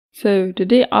So, the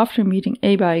day after meeting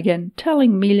Aba again,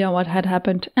 telling Melia what had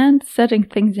happened and setting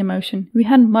things in motion, we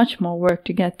had much more work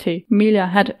to get to. Melia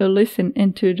had a listen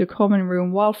into the common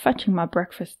room while fetching my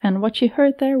breakfast, and what she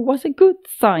heard there was a good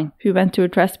sign. We went to a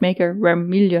dressmaker where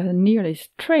Melia nearly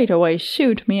straight away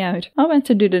shooed me out. I went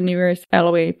to do the nearest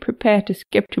alleyway, prepared to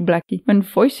skip to Blackie, when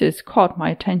voices caught my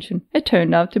attention. It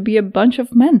turned out to be a bunch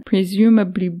of men,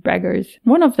 presumably beggars.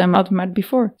 One of them I'd met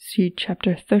before, see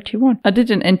chapter 31. I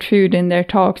didn't intrude in their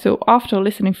talk, so after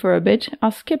listening for a bit, I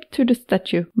skipped to the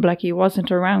statue. Blackie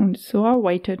wasn't around, so I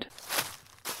waited.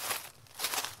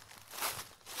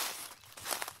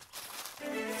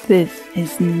 This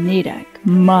is Nadec,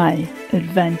 my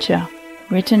adventure,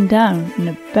 written down in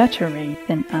a better way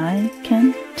than I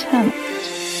can tell it.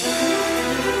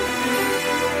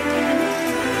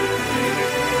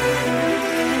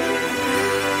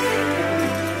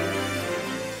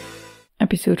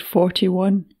 Episode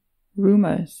 41,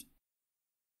 Rumours.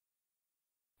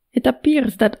 It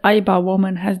appears that Iba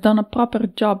woman has done a proper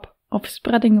job of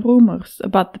spreading rumors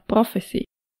about the prophecy.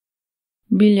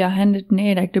 Melia handed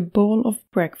Nadec the bowl of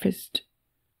breakfast.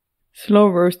 Slow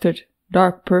roasted,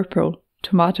 dark purple,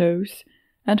 tomatoes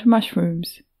and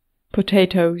mushrooms,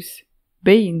 potatoes,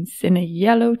 beans in a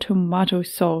yellow tomato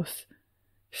sauce,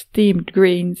 steamed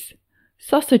greens,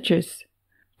 sausages,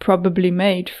 probably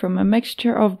made from a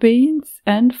mixture of beans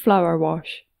and flour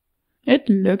wash. It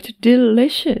looked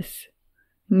delicious.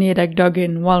 Nadec dug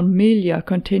in while Melia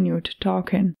continued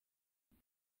talking.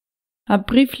 I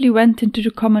briefly went into the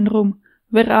common room,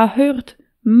 where I heard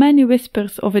many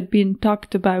whispers of it being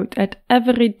talked about at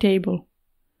every table.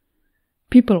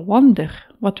 People wonder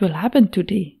what will happen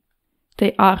today.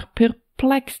 They are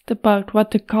perplexed about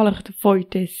what the colored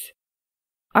void is.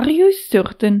 Are you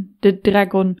certain the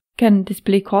dragon can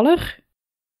display color?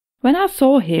 When I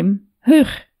saw him,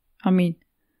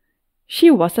 she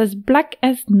was as black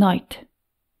as night.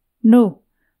 No,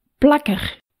 blacker.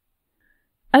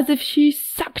 As if she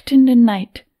sucked in the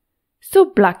night. So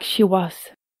black she was.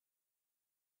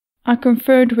 I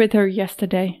conferred with her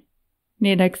yesterday,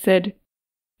 Nadec said.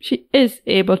 She is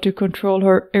able to control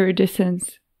her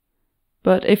iridescence.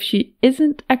 But if she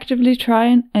isn't actively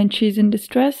trying and she's in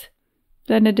distress,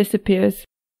 then it disappears.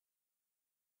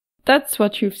 That's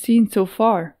what you've seen so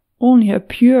far, only a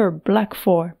pure black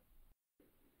form.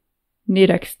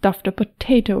 Nadec stuffed a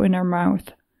potato in her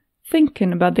mouth,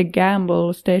 thinking about the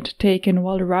gambles they'd taken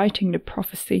while writing the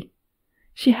prophecy.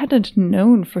 She hadn't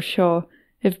known for sure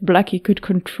if Blackie could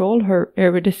control her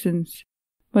iridescence,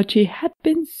 but she had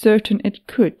been certain it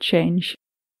could change.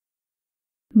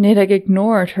 Nadec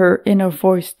ignored her inner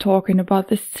voice talking about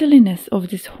the silliness of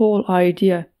this whole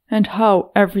idea and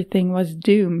how everything was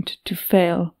doomed to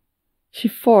fail. She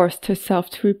forced herself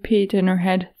to repeat in her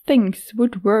head things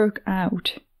would work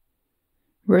out.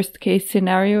 Worst case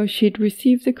scenario, she'd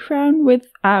receive the crown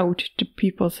without the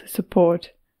people's support.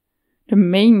 The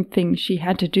main thing she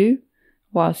had to do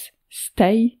was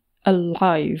stay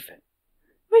alive,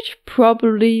 which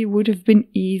probably would have been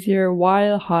easier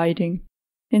while hiding,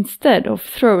 instead of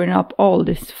throwing up all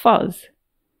this fuzz.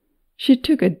 She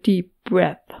took a deep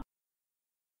breath.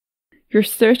 You're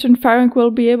certain Farink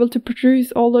will be able to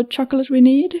produce all the chocolate we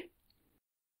need?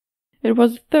 It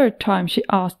was the third time she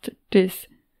asked this,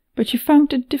 but she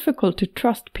found it difficult to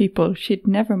trust people she'd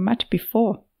never met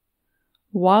before.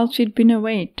 While she'd been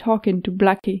away talking to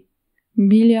Blackie,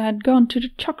 Melia had gone to the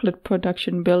chocolate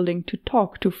production building to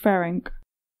talk to Farink.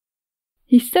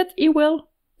 He said he will,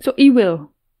 so he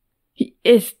will. He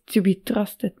is to be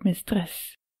trusted,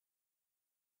 mistress.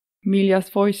 Melia's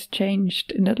voice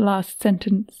changed in that last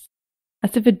sentence,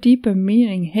 as if a deeper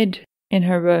meaning hid in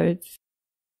her words.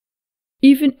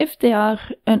 Even if they are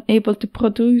unable to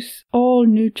produce all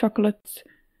new chocolates,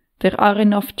 there are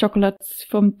enough chocolates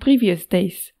from previous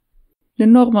days. The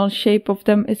normal shape of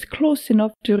them is close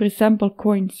enough to resemble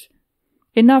coins.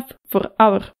 Enough for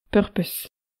our purpose.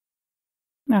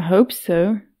 I hope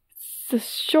so. It's a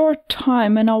short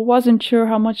time and I wasn't sure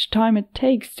how much time it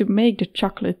takes to make the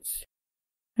chocolates.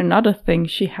 Another thing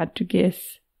she had to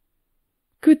guess.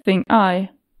 Good thing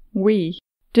we,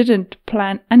 didn't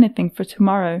plan anything for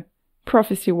tomorrow,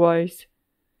 prophecy-wise.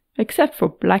 Except for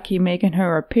Blackie making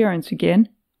her appearance again,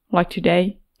 like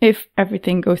today, if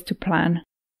everything goes to plan.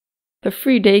 The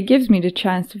free day gives me the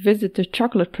chance to visit the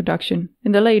chocolate production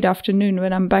in the late afternoon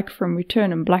when I'm back from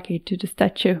returning Blackie to the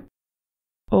statue.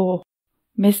 Oh,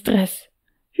 mistress,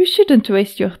 you shouldn't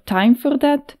waste your time for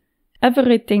that.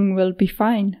 Everything will be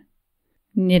fine.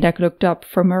 Nadec looked up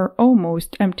from her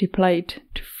almost empty plate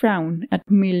to frown at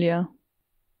Melia.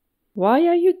 Why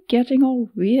are you getting all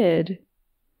weird?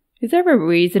 Is there a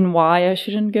reason why I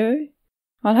shouldn't go?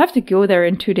 I'll have to go there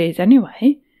in 2 days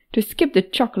anyway. to skip the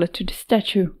chocolate to the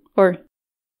statue, or...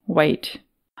 Wait,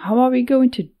 how are we going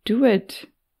to do it?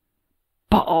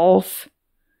 Balls!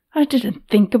 I didn't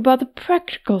think about the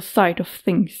practical side of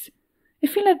things.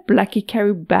 If we let Blackie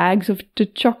carry bags of the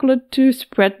chocolate to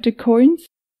spread the coins,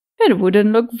 it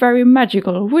wouldn't look very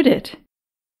magical, would it?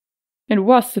 It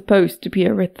was supposed to be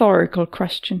a rhetorical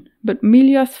question, but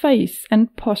Melia's face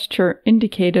and posture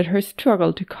indicated her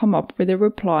struggle to come up with a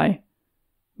reply.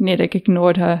 Nadec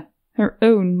ignored her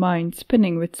own mind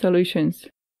spinning with solutions.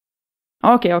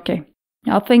 Okay,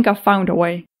 I think I found a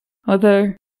way.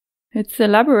 Although it's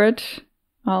elaborate,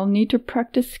 I'll need to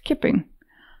practice skipping.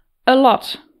 A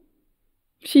lot.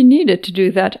 She needed to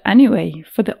do that anyway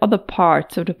for the other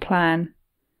parts of the plan.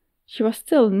 She was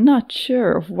still not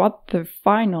sure of what the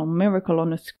final miracle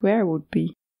on the square would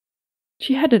be.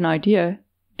 She had an idea,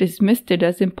 dismissed it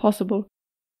as impossible,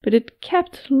 but it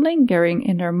kept lingering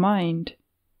in her mind.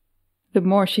 The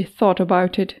more she thought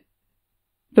about it,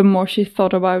 the more she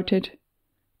liked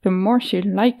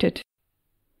it,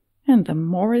 and the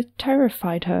more it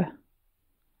terrified her.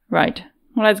 Right,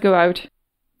 let's go out.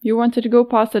 You wanted to go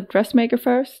past the dressmaker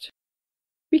first?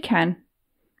 We can.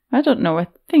 I don't know a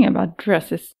thing about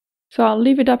dresses, so I'll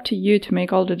leave it up to you to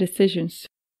make all the decisions.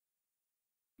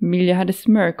 Melia had a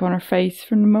smirk on her face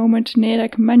from the moment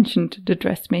Nadec mentioned the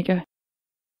dressmaker.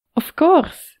 Of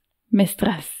course,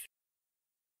 mistress.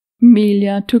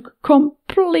 Melia took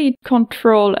complete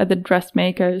control at the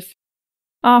dressmaker's.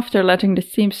 After letting the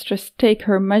seamstress take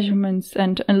her measurements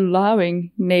and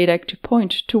allowing Nadec to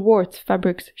point towards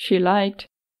fabrics she liked,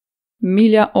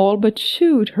 Melia all but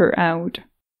shooed her out.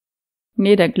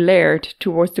 Nadec glared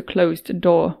towards the closed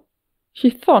door.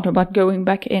 She thought about going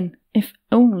back in, if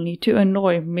only to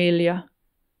annoy Melia.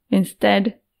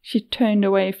 Instead, she turned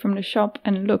away from the shop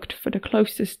and looked for the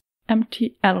closest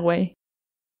empty alleyway.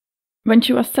 When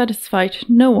she was satisfied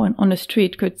no one on the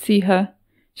street could see her,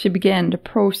 she began the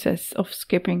process of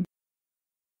skipping.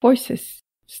 Voices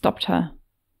stopped her.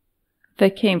 They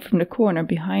came from the corner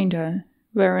behind her,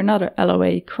 where another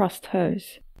alleyway crossed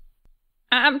hers.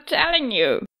 I'm telling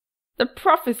you, the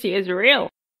prophecy is real.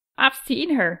 I've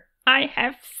seen her. I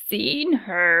have seen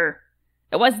her.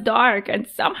 It was dark and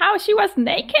somehow she was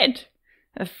naked.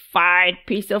 A fine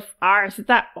piece of art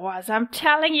that was, I'm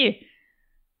telling you.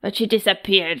 But she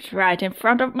disappeared right in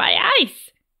front of my eyes.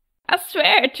 I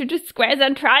swear to the squares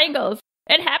and triangles.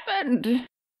 It happened.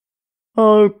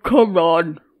 Oh, come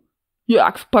on. You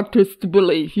expect us to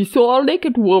believe you saw a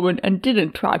naked woman and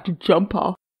didn't try to jump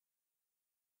her.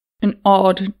 An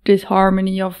odd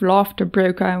disharmony of laughter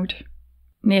broke out.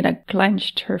 Nadec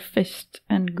clenched her fist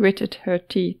and gritted her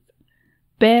teeth,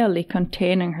 barely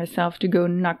containing herself to go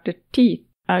knock the teeth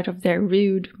out of their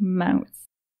rude mouths.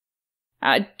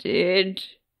 I did.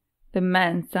 The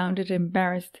man sounded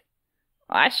embarrassed.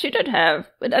 I shouldn't have,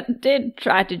 but I did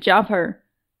try to jump her.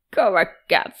 Go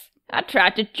guts. I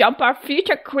tried to jump our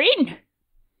future queen.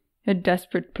 A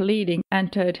desperate pleading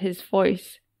entered his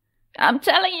voice. I'm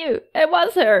telling you, it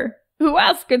was her. Who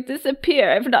else could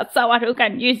disappear if not someone who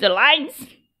can use the lines?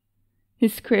 He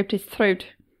scraped his throat.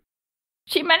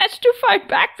 She managed to fight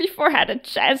back before I had a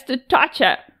chance to touch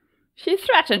her. She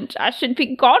threatened I should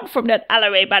be gone from that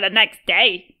alleyway by the next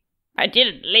day. I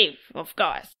didn't leave, of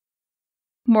course.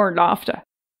 More laughter,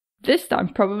 this time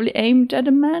probably aimed at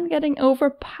a man getting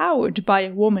overpowered by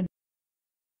a woman.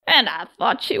 And I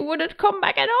thought she wouldn't come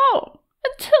back at all,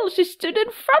 until she stood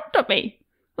in front of me,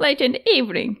 late in the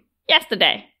evening,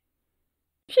 yesterday.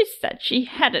 She said she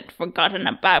hadn't forgotten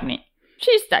about me.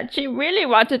 She said she really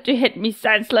wanted to hit me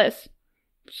senseless.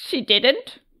 She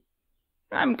didn't.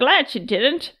 I'm glad she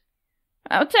didn't.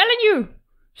 I'm telling you,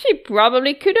 she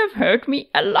probably could have hurt me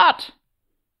a lot.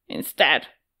 Instead,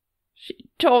 she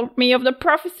told me of the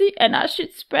prophecy and I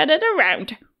should spread it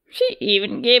around. She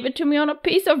even gave it to me on a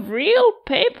piece of real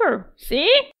paper,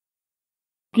 see?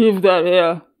 Give that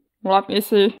here. Let me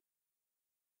see.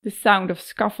 The sound of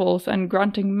scuffles and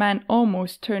grunting men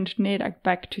almost turned Nadec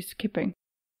back to skipping.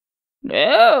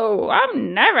 No,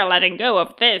 I'm never letting go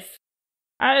of this.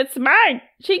 It's mine.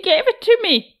 She gave it to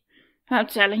me. I'm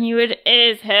telling you, it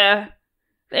is her.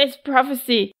 This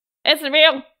prophecy is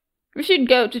real. We should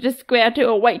go to the square to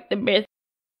await the myth.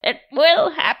 It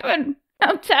will happen.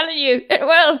 I'm telling you, it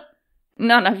will.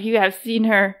 None of you have seen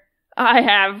her. I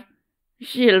have.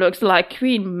 She looks like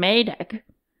Queen Nadec.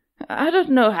 I don't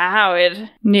know how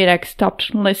it... Nadec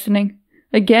stopped listening,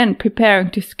 again preparing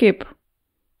to skip.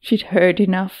 She'd heard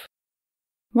enough.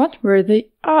 What were the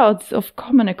odds of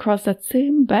coming across that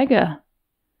same beggar?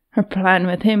 Her plan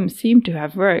with him seemed to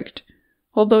have worked,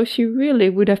 although she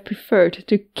really would have preferred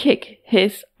to kick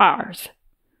his arse.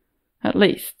 At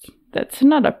least, that's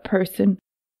not a person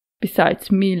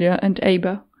Besides Melia and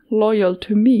Aba, loyal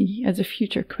to me as a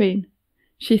future queen,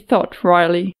 she thought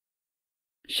wryly.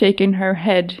 Shaking her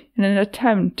head in an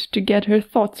attempt to get her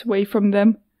thoughts away from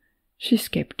them, she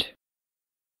skipped.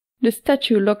 The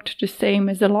statue looked the same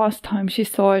as the last time she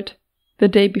saw it, the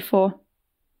day before.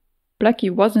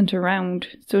 Blackie wasn't around,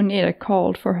 so Nadec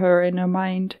called for her in her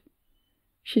mind.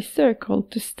 She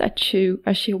circled the statue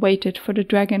as she waited for the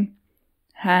dragon,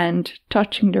 hand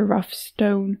touching the rough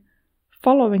stone,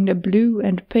 following the blue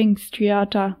and pink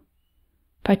striata.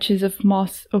 Patches of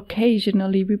moss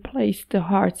occasionally replaced the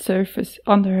hard surface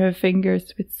under her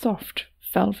fingers with soft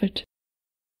velvet.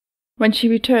 When she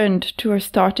returned to her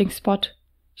starting spot,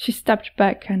 she stepped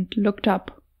back and looked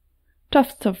up.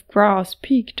 Tufts of grass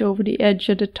peeked over the edge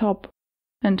at the top,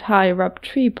 and higher-up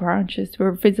tree branches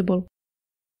were visible.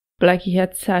 Blackie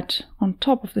had sat on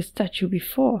top of the statue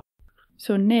before,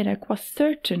 so Nadec was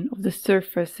certain of the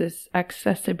surface's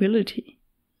accessibility.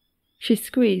 She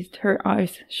squeezed her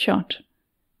eyes shut,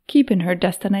 keeping her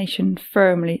destination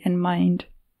firmly in mind.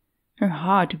 Her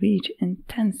heartbeat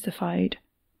intensified.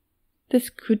 This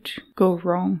could go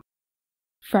wrong.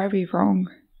 Very wrong.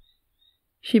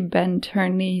 She bent her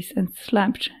knees and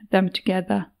slapped them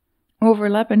together,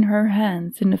 overlapping her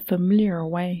hands in a familiar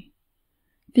way.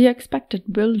 The expected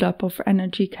build-up of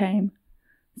energy came,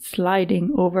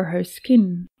 sliding over her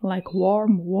skin like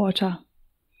warm water.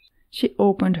 She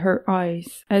opened her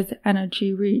eyes as the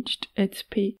energy reached its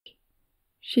peak.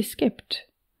 She skipped,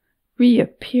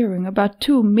 reappearing about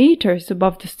 2 meters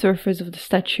above the surface of the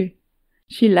statue.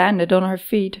 She landed on her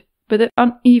feet, but the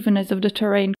unevenness of the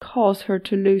terrain caused her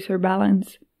to lose her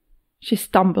balance. She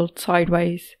stumbled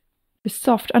sideways. The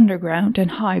soft underground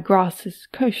and high grasses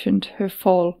cushioned her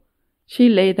fall. She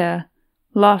lay there,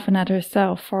 laughing at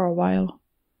herself for a while.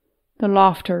 The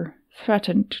laughter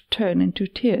threatened to turn into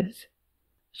tears.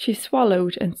 She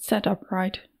swallowed and sat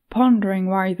upright, pondering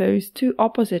why those two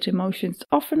opposite emotions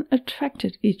often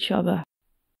attracted each other.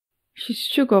 She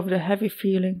shook off the heavy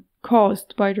feeling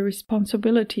caused by the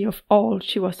responsibility of all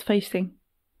she was facing.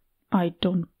 "I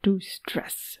don't do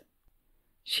stress,"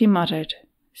 she muttered,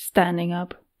 standing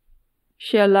up.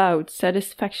 She allowed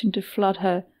satisfaction to flood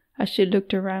her as she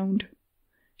looked around.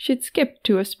 She'd skipped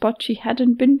to a spot she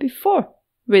hadn't been before,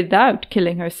 without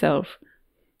killing herself.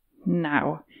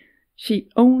 Now, she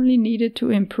only needed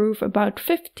to improve about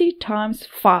 50 times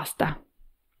faster.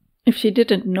 If she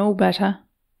didn't know better,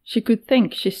 she could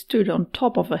think she stood on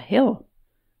top of a hill.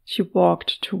 She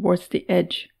walked towards the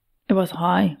edge. It was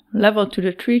high, level to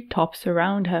the treetops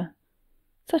around her.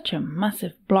 Such a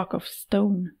massive block of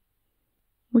stone.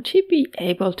 Would she be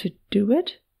able to do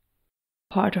it?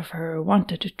 Part of her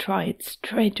wanted to try it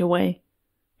straight away,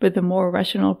 but the more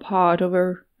rational part of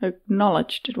her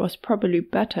acknowledged it was probably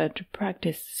better to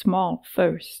practice small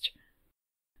first.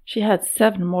 She had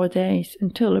 7 more days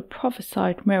until a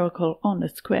prophesied miracle on the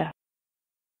square.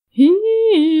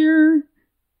 "Here,"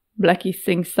 Blackie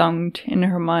sing-songed in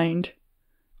her mind.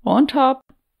 "On top,"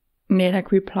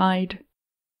 Nadec replied.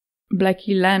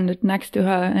 Blackie landed next to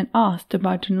her and asked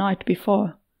about the night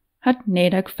before. Had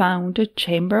Nadec found a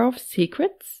chamber of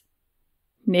secrets?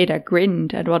 Nadec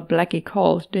grinned at what Blackie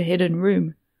called the hidden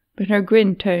room, but her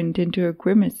grin turned into a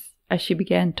grimace as she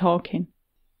began talking.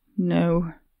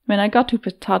 "No. When I got to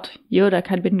Patat, Yodek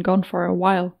had been gone for a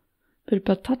while, but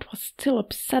Patat was still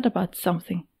upset about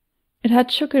something. It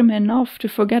had shook him enough to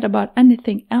forget about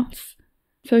anything else,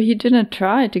 so he didn't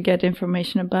try to get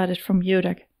information about it from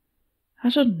Yodek. I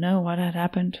don't know what had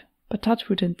happened. Patat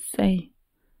wouldn't say.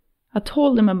 I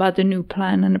told him about the new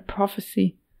plan and the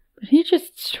prophecy, but he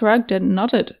just shrugged and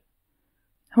nodded.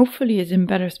 Hopefully he's in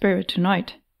better spirit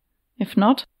tonight. If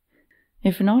not,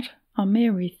 I may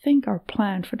rethink our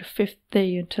plan for the 5th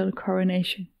day until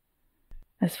coronation.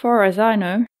 As far as I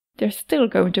know, they're still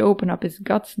going to open up his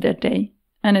guts that day,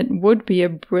 and it would be a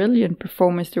brilliant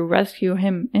performance to rescue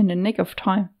him in the nick of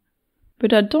time.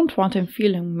 But I don't want him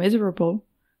feeling miserable,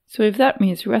 so if that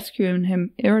means rescuing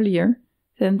him earlier,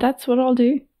 then that's what I'll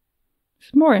do.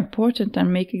 It's more important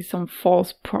than making some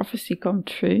false prophecy come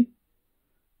true.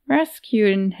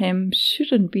 Rescuing him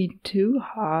shouldn't be too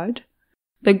hard.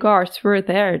 The guards were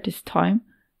there this time,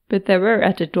 but they were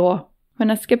at the door. When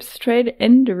I skip straight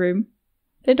in the room,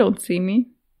 they don't see me.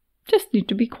 Just need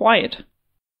to be quiet.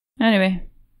 Anyway,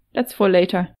 that's for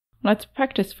later. Let's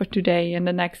practice for today and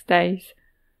the next days.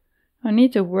 I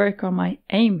need to work on my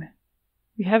aim.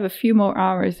 We have a few more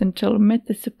hours until Myth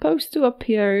is supposed to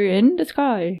appear in the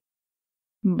sky."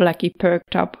 Blackie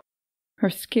perked up.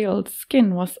 Her scaled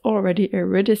skin was already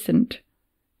iridescent.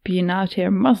 Being out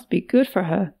here must be good for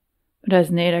her, but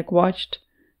as Nadec watched,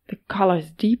 the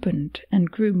colors deepened and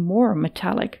grew more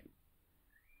metallic.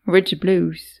 Rich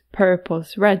blues,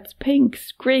 purples, reds,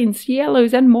 pinks, greens,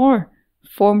 yellows, and more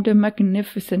formed a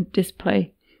magnificent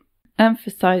display,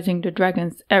 emphasizing the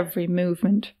dragon's every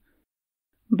movement.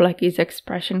 Blackie's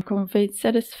expression conveyed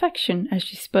satisfaction as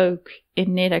she spoke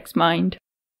in Nadec's mind.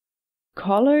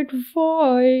 Colored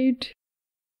void.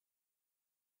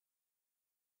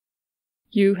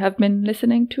 You have been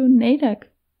listening to Nadec,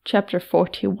 Chapter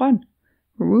 41,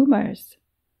 Rumours.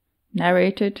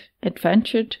 Narrated,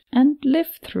 adventured, and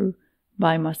lived through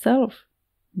by myself,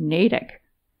 Nadec.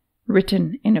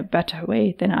 Written in a better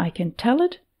way than I can tell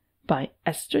it by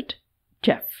Astrid,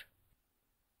 Jeff.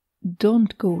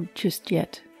 Don't go just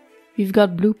yet. We've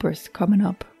got bloopers coming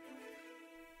up.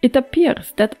 It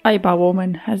appears that Eyebrow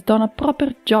Woman has done a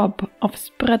proper job of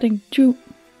spreading to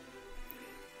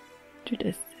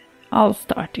this. I'll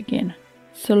start again.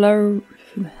 Slow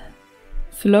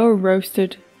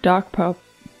roasted dark purple.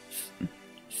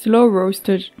 Slow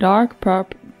roasted dark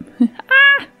purple.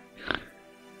 Ah!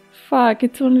 Fuck,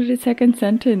 it's only the second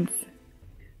sentence.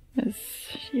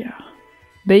 Yes, yeah.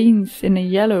 Beans in a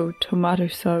yellow tomato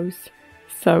sauce.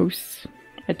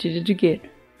 I did it again.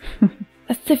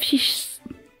 As if she's.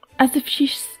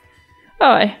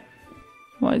 Oh,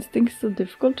 why is things so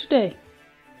difficult today?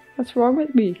 What's wrong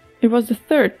with me? It was the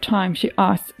third time she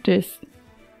asked this.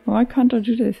 Why can't I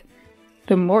do this?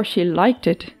 The more she liked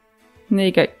it,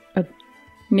 Neda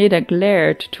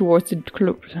glared towards the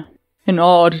clothes and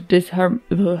awed this Let's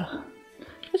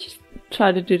just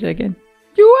try to do that again.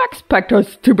 You expect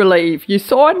us to believe you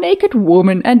saw a naked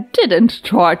woman and didn't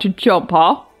try to jump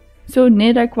her? So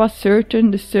Nadec was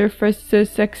certain the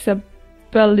surface's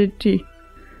accessibility.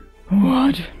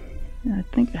 What? I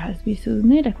think it has to be. So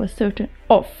Nadec was certain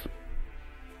of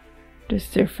the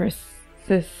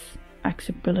surface's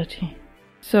accessibility.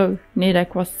 So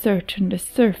Nadec was certain the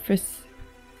surface.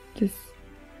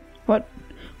 What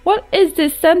is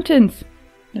this sentence?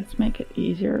 Let's make it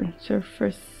easier.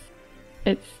 Surface.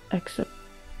 Its accessibility.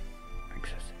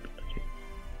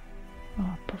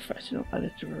 Oh, professional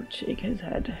editor would shake his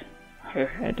head. Her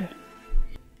head.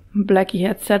 Blackie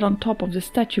had sat on top of the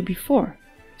statue before,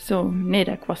 so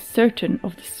Nadec was certain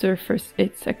of the surface,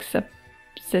 its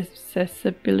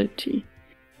accessibility.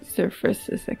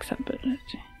 Surface's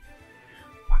accessibility.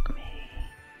 Fuck me.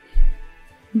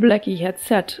 Blackie had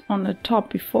sat on the top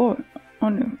before. Oh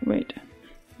no, wait.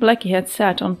 Blackie had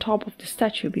sat on top of the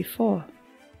statue before.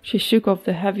 She shook off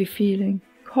the heavy feeling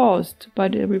caused by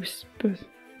the whisper.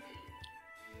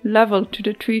 Level to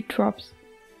the treetops.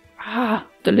 Ah,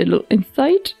 the little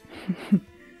insight.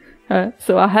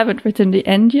 So I haven't written the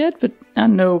end yet, but I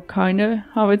know kinda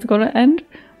how it's gonna end.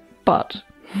 But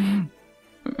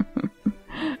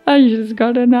I just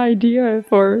got an idea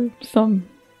for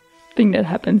something that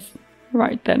happens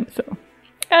right then. So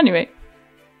anyway,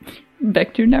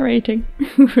 back to narrating.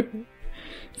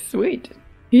 Sweet.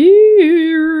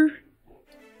 Here,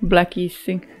 Blackie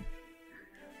sing.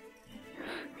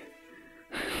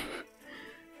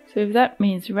 So if that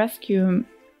means rescue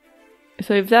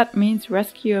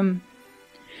him.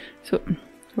 So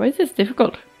why is this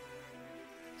difficult?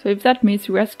 So if that means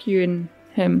rescuing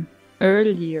him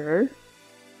earlier,